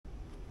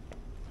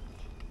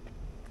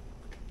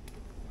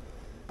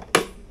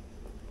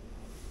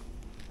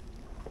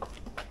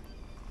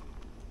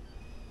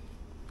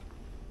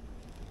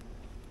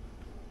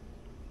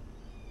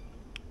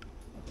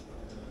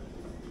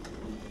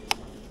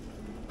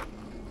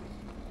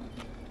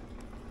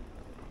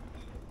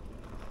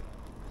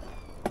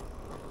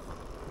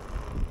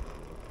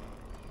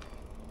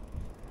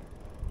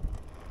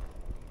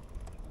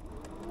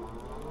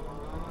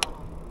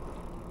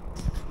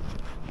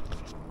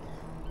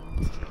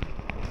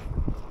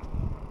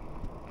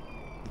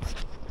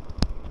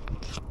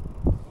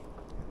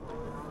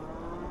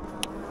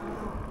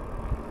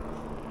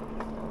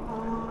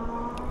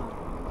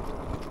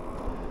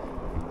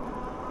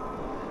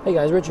Hey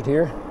guys, Richard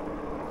here.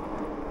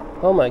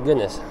 Oh my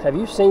goodness, have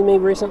you seen me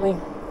recently?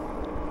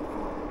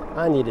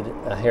 I needed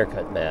a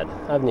haircut bad.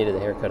 I've needed a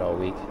haircut all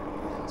week.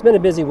 It's been a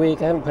busy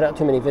week. I haven't put out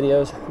too many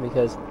videos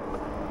because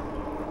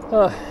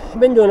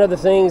I've been doing other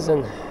things,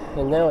 and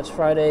now it's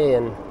Friday,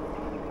 and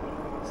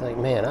it's like,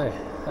 man, I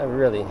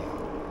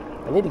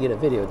need to get a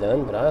video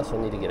done, but I also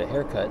need to get a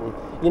haircut. And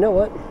you know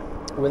what?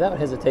 Without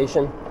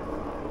hesitation,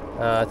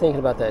 thinking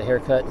about that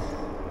haircut,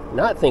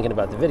 not thinking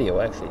about the video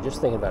actually, just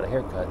thinking about a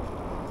haircut,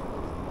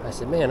 I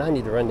said, man, I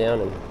need to run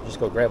down and just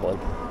go grab one.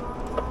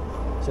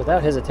 So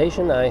without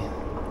hesitation, I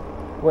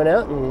went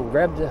out and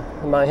grabbed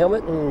my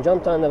helmet and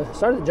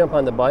started to jump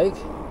on the bike.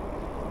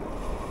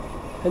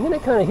 And then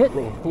it kind of hit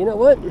me. You know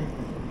what?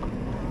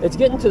 It's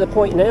getting to the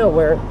point now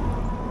where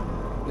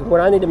when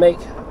I need to make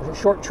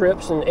short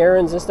trips and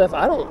errands and stuff,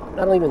 I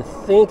don't even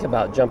think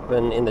about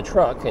jumping in the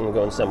truck and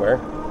going somewhere.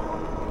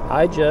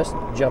 I just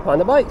jump on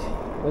the bike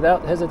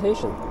without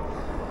hesitation.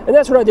 And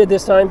that's what I did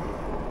this time.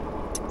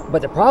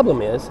 But the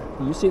problem is,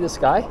 you see the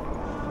sky?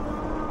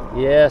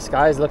 Yeah,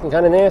 sky's looking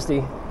kind of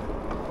nasty.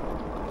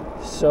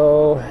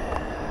 So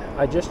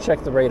I just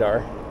checked the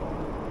radar,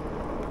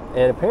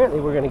 and apparently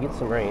we're going to get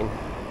some rain,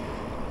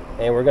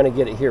 and we're going to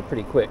get it here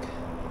pretty quick.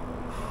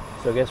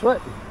 So guess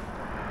what?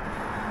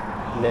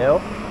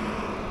 Now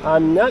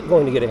I'm not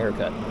going to get a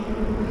haircut.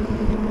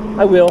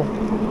 I will.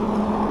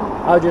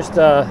 I'll just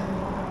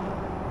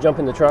jump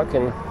in the truck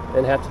and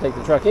have to take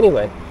the truck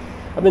anyway.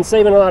 I've been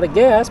saving a lot of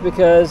gas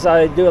because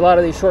I do a lot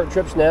of these short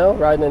trips now,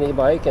 riding an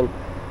e-bike, and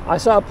I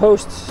saw a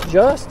post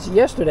just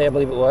yesterday, I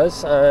believe it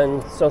was,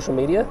 on social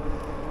media,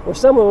 where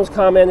someone was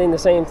commenting the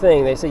same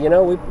thing. They said, you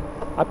know,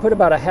 I put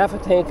about a half a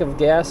tank of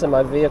gas in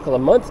my vehicle a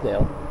month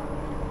now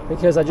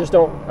because I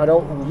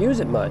don't use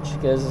it much,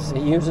 because he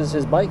uses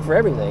his bike for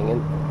everything,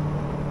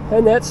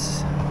 and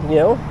that's, you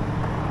know,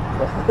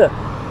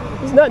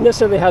 it's not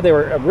necessarily how they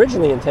were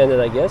originally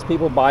intended, I guess.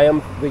 People buy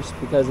them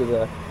because of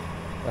it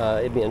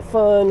being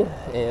fun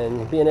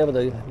and being able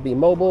to be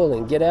mobile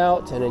and get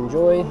out and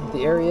enjoy the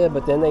area,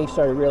 but then they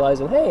started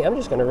realizing, hey, I'm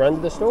just going to run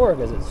to the store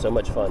because it's so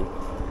much fun.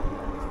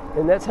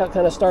 And that's how it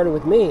kind of started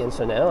with me. And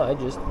so now I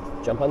just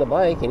jump on the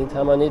bike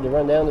anytime I need to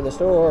run down to the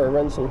store or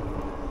run some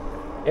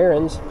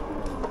errands.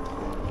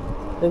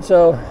 And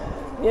so,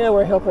 yeah,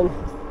 we're helping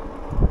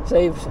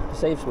save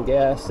some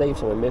gas, save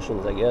some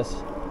emissions, I guess.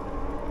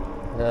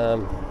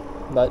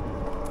 But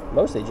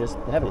mostly just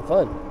having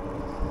fun.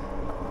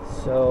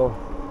 So,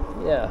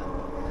 yeah.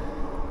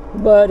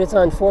 But it's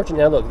unfortunate.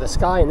 Now look, the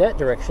sky in that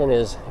direction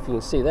is, if you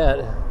can see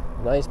that,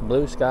 nice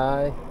blue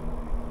sky,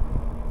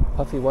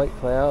 puffy white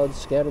clouds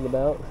scattered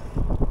about.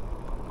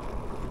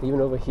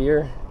 Even over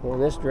here in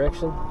this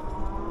direction.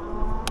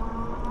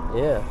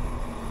 Yeah.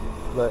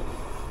 But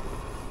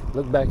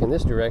look back in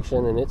this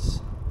direction and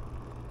it's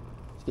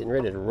getting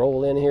ready to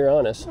roll in here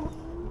on us.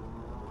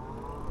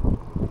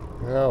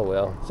 Oh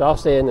well. So I'll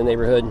stay in the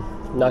neighborhood,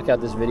 knock out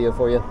this video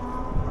for you.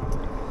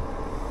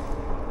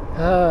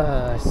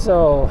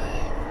 So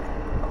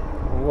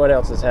what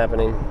else is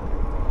happening?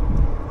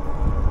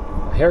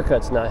 A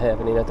haircut's not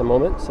happening at the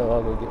moment, so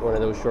I'll go get one of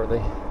those shortly.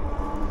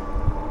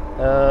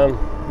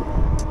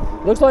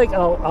 Looks like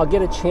I'll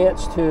get a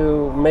chance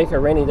to make a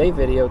rainy day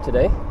video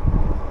today,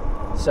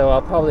 so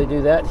I'll probably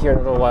do that here in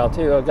a little while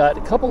too. I've got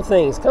a couple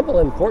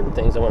important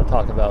things I want to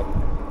talk about.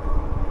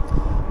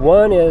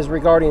 One is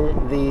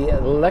regarding the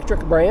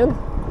electric brand.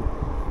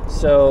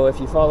 So if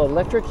you follow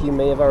electric, you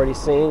may have already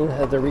seen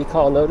the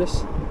recall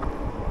notice.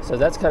 So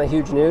that's kind of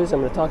huge news. I'm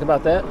going to talk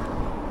about that.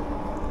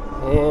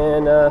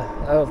 And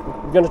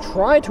I'm going to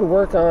try to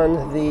work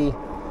on the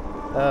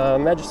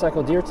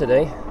Magicycle Deer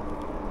today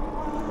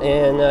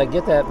and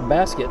get that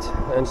basket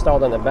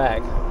installed on the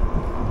back.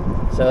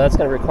 So that's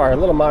going to require a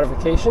little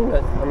modification,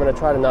 but I'm going to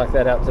try to knock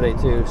that out today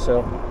too.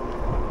 So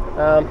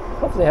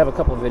hopefully I have a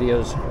couple of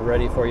videos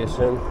ready for you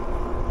soon.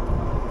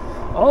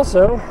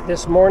 Also,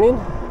 this morning,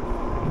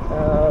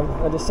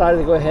 I decided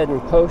to go ahead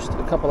and post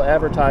a couple of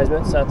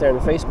advertisements out there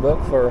on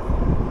Facebook for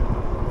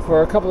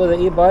a couple of the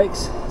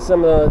e-bikes,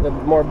 some of the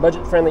more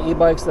budget-friendly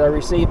e-bikes that I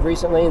received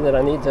recently that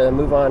I need to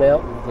move on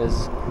out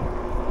because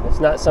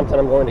it's not something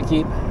I'm going to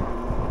keep.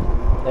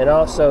 And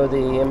also the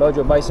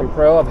Mojo Bison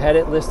Pro, I've had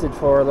it listed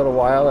for a little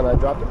while and I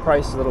dropped the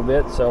price a little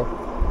bit, so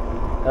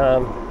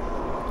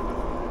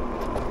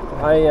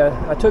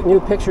I took new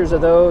pictures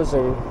of those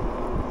and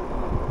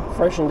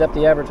freshened up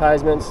the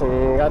advertisements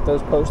and got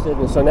those posted,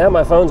 and so now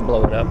my phone's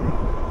blowing up.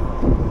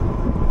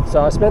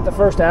 So I spent the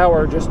first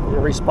hour just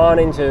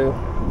responding to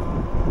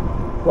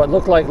what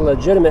looked like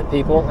legitimate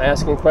people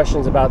asking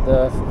questions about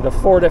the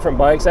 4 different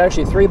bikes,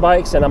 actually 3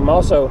 bikes, and I'm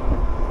also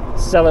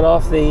selling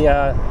off the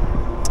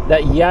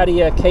that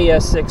Yadia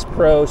KS6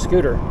 Pro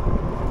scooter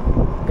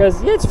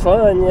because it's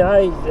fun.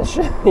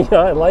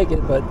 I like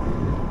it, but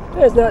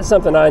it's not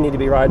something I need to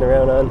be riding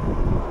around on.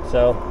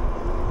 So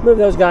move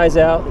those guys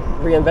out,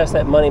 reinvest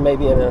that money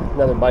maybe in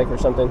another bike or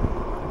something.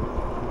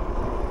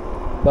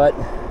 But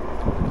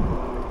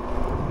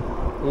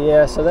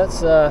yeah, so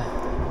that's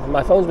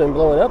my phone's been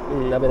blowing up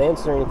and I've been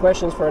answering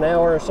questions for an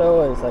hour or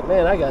so, and it's like,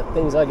 man, I got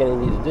things I'm gonna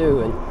need to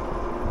do, and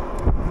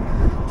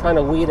trying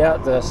to weed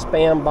out the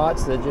spam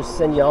bots that just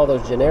send you all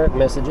those generic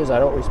messages. I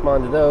don't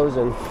respond to those.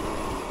 And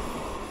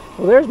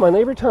well, there's my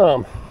neighbor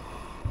Tom.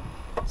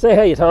 Say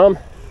hey, Tom.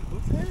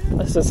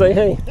 What's So say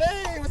hey.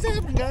 Hey, what's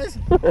happening, guys?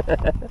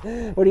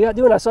 What do you got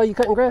doing? I saw you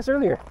cutting grass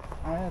earlier.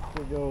 I have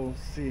to go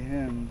see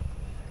him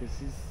because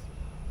he's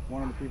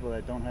one of the people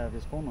that don't have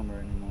his phone number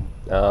anymore.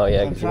 Oh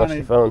yeah, because you lost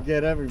your phone.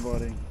 Get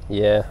everybody.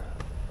 Yeah.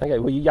 Okay.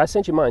 Well, I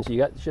sent you mine, so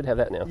you should have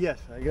that now. Yes,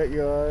 I got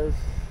yours.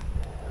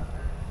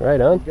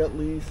 Right on. I got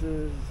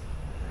Lisa's.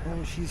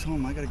 Oh, she's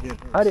home. I gotta get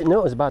her. I didn't know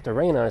it was about to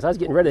rain on us. I was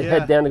getting ready to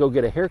head down to go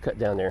get a haircut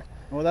down there.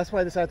 Well, that's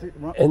why I decided to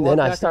run. And then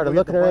I started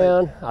looking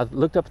around. I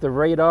looked up the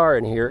radar,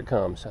 and here it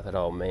comes. I thought,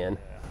 oh man.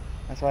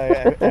 That's why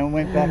I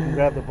went back and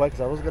grabbed the bike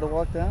because I was gonna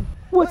walk down.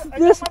 What's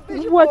this?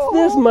 What's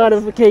this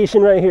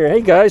modification right here?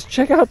 Hey guys,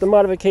 check out the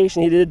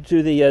modification he did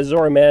to the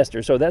Zora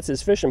Master. So that's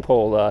his fishing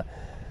pole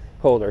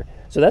holder.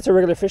 So that's a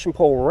regular fishing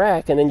pole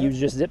rack, and then you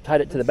just zip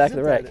tied it to the back of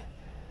the rack.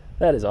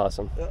 That is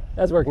awesome.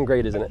 That's working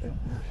great, isn't it?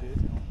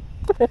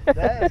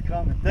 That is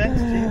coming. Thanks,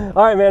 Chief.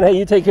 All right, man. Hey,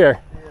 you take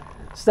care.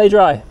 Yeah. Stay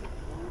dry.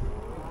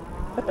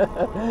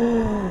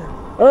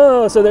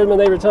 Oh, so there's my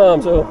neighbor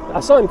Tom. So I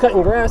saw him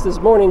cutting grass this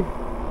morning.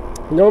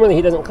 Normally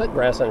he doesn't cut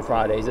grass on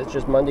Fridays. It's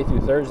just Monday through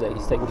Thursday.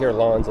 He's taking care of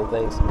lawns and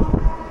things.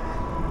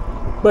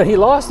 But he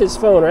lost his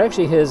phone, or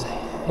actually his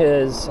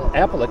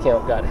Apple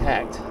account got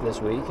hacked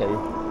this week, and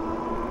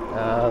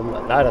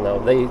I don't know.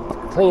 They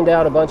cleaned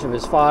out a bunch of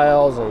his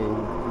files and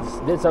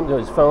did something to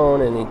his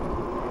phone, and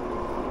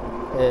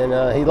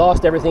he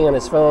lost everything on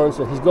his phone.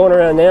 So he's going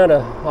around now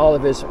to all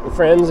of his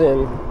friends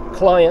and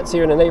clients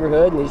here in the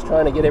neighborhood, and he's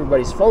trying to get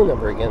everybody's phone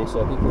number again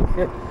so he can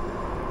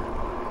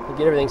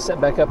get everything set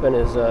back up in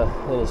his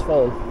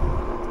phone.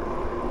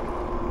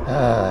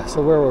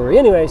 So where were we?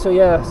 Anyway, so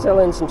yeah,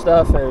 selling some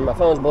stuff, and my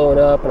phone's blowing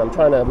up, and I'm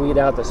trying to weed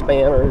out the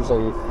spammers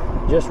and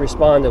just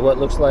respond to what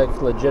looks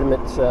like legitimate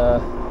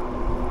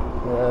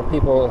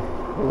people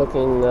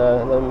looking,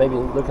 maybe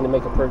looking to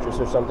make a purchase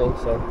or something.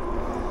 So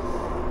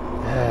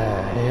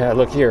yeah,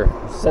 look here.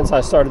 Since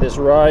I started this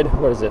ride,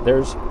 what is it?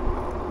 There's,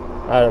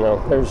 I don't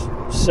know, there's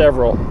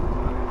several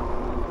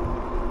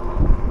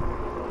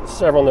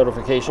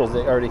notifications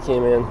that already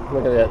came in.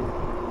 Look at that.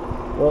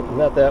 Well,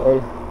 not that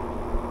one.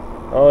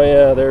 Oh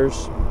yeah,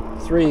 there's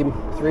three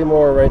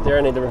more right there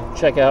I need to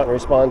check out and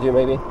respond to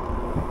maybe.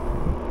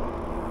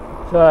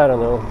 So I don't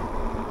know.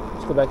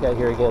 Let's go back out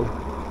here again.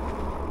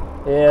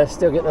 Yeah, it's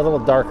still getting a little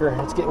darker.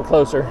 It's getting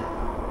closer.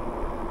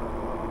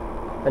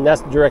 And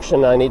that's the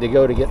direction I need to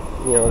go to get,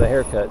 the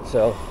haircut.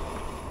 So,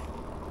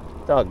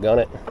 doggone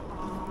it.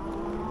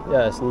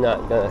 Yeah, it's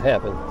not gonna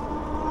happen.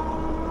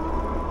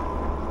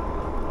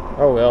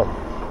 Oh well.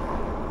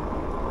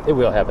 It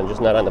will happen, just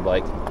not on the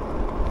bike.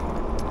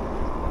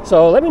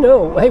 So let me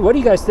know. Hey, what do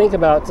you guys think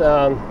about,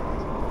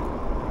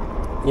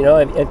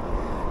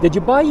 did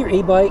you buy your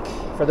e-bike,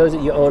 for those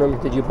of you who own them,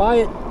 did you buy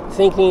it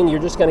thinking you're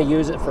just going to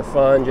use it for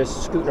fun,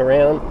 just scooting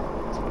around,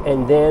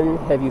 and then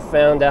have you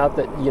found out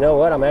that, you know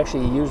what, I'm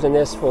actually using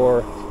this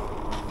for,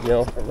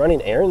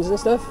 running errands and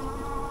stuff?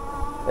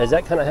 Is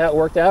that kind of how it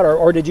worked out?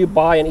 Or did you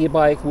buy an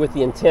e-bike with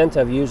the intent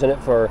of using it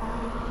for,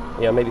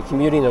 maybe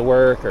commuting to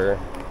work, or,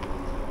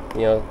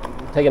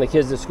 taking the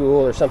kids to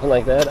school or something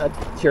like that? I'm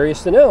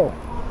curious to know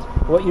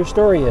what your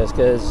story is,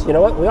 because you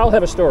know what, we all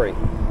have a story.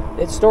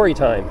 It's story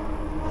time.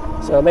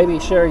 So maybe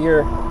share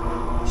your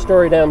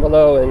story down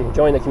below and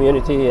join the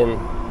community, and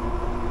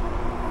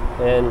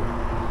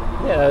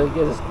yeah,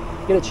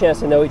 get a chance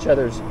to know each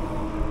other's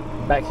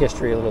back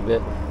history a little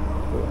bit,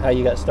 how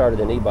you got started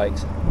in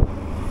e-bikes.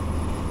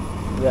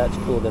 That's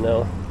cool to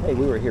know. Hey,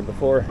 we were here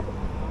before.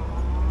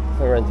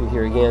 I'll run through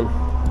here again.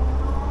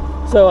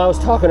 So I was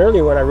talking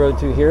earlier when I rode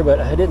through here, but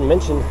I didn't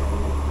mention,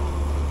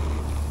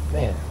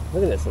 man,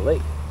 look at this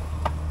lake.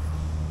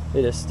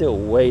 It is still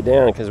way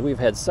down because we've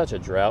had such a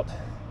drought.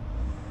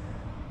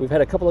 We've had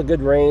a couple of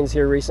good rains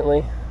here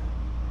recently.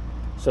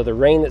 So the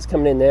rain that's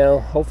coming in now,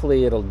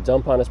 hopefully it'll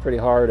dump on us pretty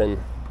hard, and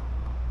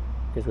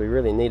because we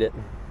really need it.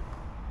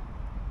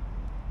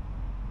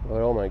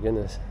 But oh my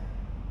goodness.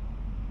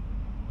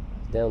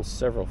 Down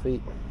several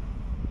feet.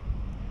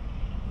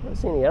 I haven't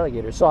seen any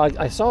alligators. So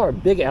I saw a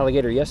big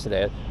alligator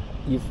yesterday.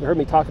 You've heard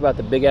me talk about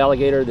the big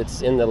alligator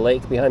that's in the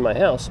lake behind my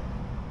house.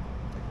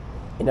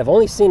 And I've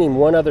only seen him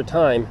one other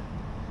time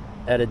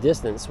at a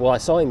distance. Well, I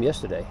saw him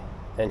yesterday,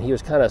 and he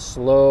was kind of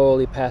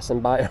slowly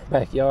passing by our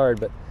backyard,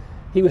 but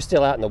he was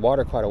still out in the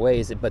water quite a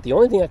ways. But the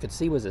only thing I could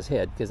see was his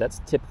head, because that's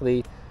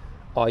typically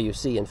all you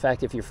see. In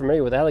fact, if you're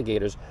familiar with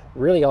alligators,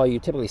 really all you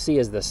typically see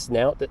is the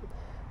snout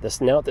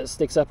that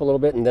sticks up a little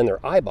bit, and then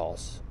their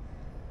eyeballs.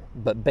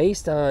 But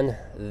based on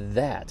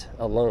that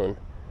alone,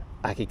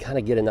 I could kind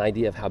of get an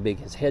idea of how big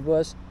his head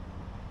was.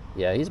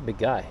 Yeah, he's a big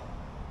guy.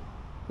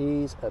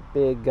 He's a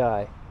big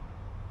guy.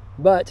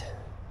 But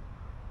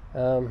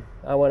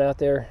I went out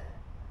there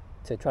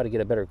to try to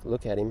get a better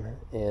look at him,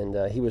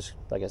 and he was,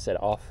 like I said,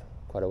 off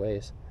quite a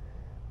ways.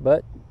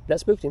 But that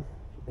spooked him.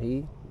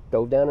 He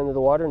dove down into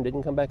the water and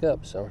didn't come back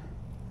up. So,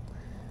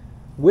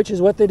 which is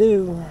what they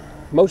do.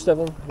 Most of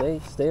them, they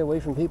stay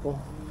away from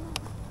people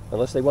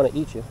unless they want to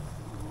eat you.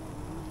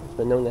 It's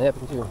been known to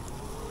happen too.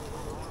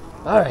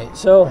 All right,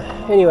 so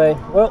anyway,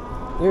 well,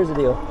 here's the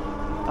deal.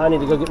 I need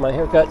to go get my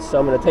hair cut, so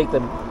I'm going to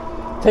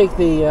take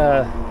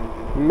the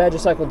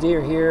Magicycle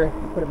Deer here,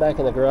 put it back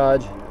in the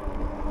garage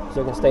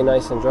so it can stay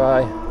nice and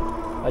dry.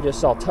 I just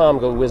saw Tom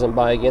go whizzing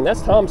by again.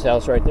 That's Tom's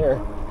house right there.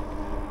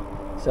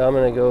 So I'm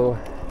going to go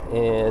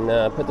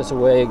and put this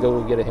away,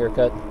 go get a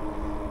haircut,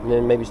 and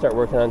then maybe start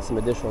working on some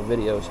additional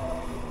videos.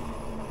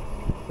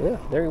 Yeah,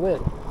 there he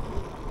went.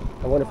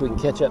 I wonder if we can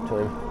catch up to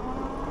him.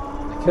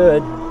 I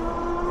could.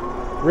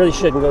 Really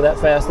shouldn't go that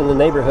fast in the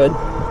neighborhood.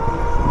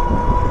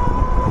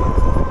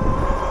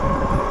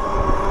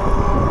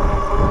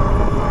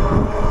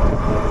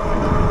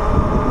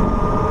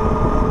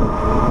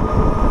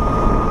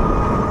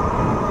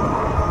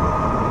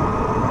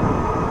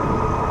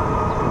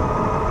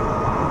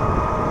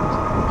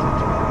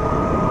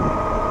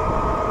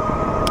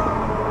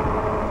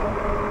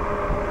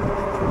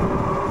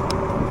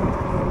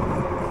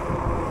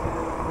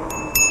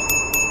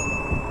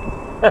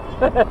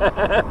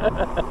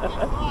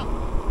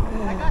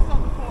 I got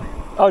something for you.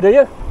 Oh, do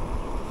you?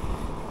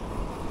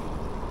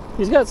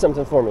 He's got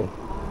something for me.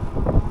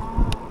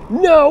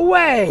 No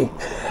way!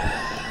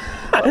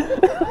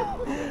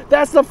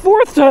 That's the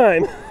 4th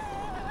time!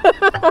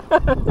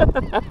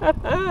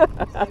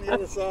 It's on the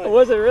other side.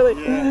 Was it really?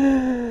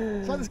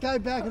 Yeah. Saw this guy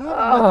backing up.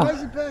 I'm like, why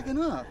is he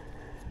backing up?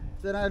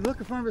 Then I look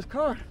in front of his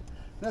car.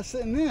 That's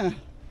sitting there.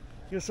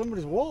 He has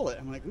somebody's wallet.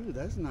 I'm like, ooh,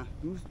 that's not.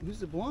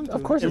 Who's it belong to?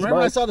 Of course, it's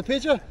remember mine. I saw the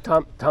picture?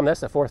 Tom, that's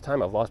the 4th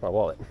time I've lost my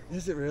wallet.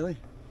 Is it really?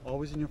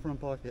 Always in your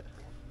front pocket.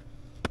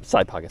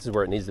 Side pockets is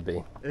where it needs to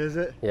be. Is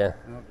it? Yeah.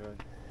 Oh,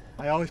 good.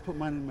 I always put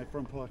mine in my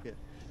front pocket.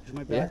 Because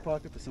my back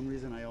pocket, for some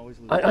reason, I always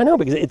lose it. I know,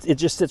 because it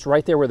just sits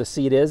right there where the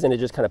seat is, and it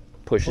just kind of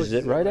pushes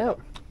it right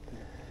out.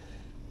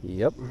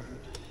 Yep.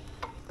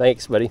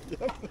 Thanks, buddy.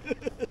 Yep.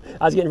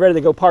 I was getting ready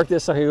to go park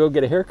this so I could go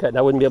get a haircut, and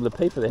I wouldn't be able to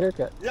pay for the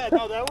haircut. Yeah,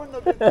 no, that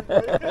wouldn't have been too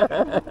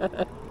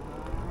great.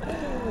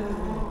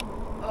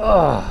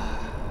 Oh,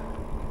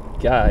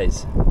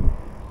 guys,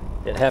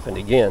 it happened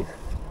again.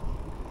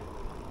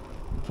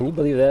 Can you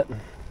believe that?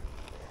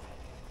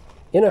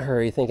 In a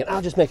hurry, thinking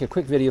I'll just make a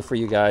quick video for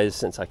you guys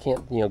since I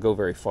can't, go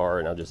very far,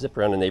 and I'll just zip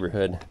around the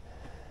neighborhood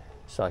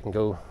so I can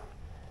go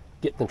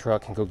get in the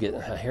truck and go get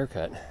a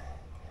haircut.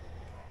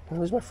 And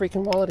lose my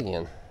freaking wallet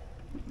again.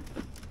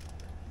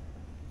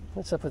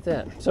 What's up with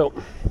that? So,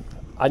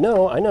 I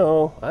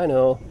know.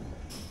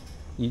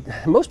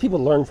 Most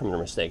people learn from their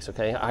mistakes,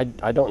 okay?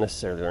 I don't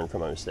necessarily learn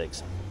from my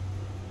mistakes.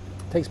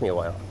 It takes me a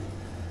while.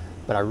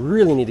 But I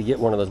really need to get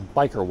one of those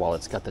biker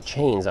wallets, got the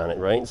chains on it,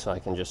 right? So I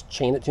can just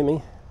chain it to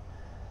me.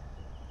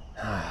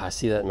 I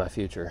see that in my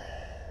future.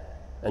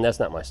 And that's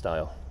not my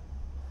style.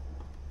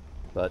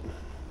 But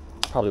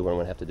probably what I'm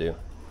gonna have to do.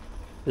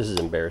 This is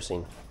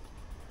embarrassing.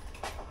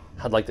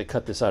 I'd like to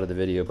cut this out of the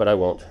video, but I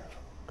won't,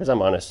 because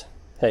I'm honest.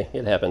 Hey,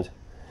 it happened.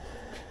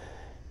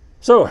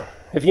 So,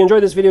 if you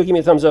enjoyed this video, give me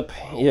a thumbs up.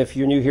 If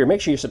you're new here,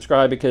 make sure you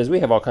subscribe, because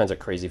we have all kinds of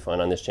crazy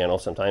fun on this channel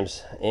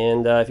sometimes.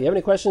 And if you have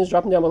any questions,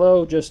 drop them down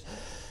below. Just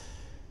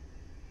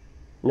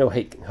no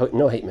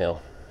hate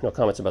mail, no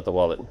comments about the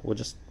wallet. We'll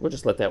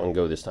just let that one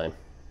go this time.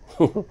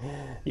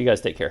 You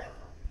guys take care.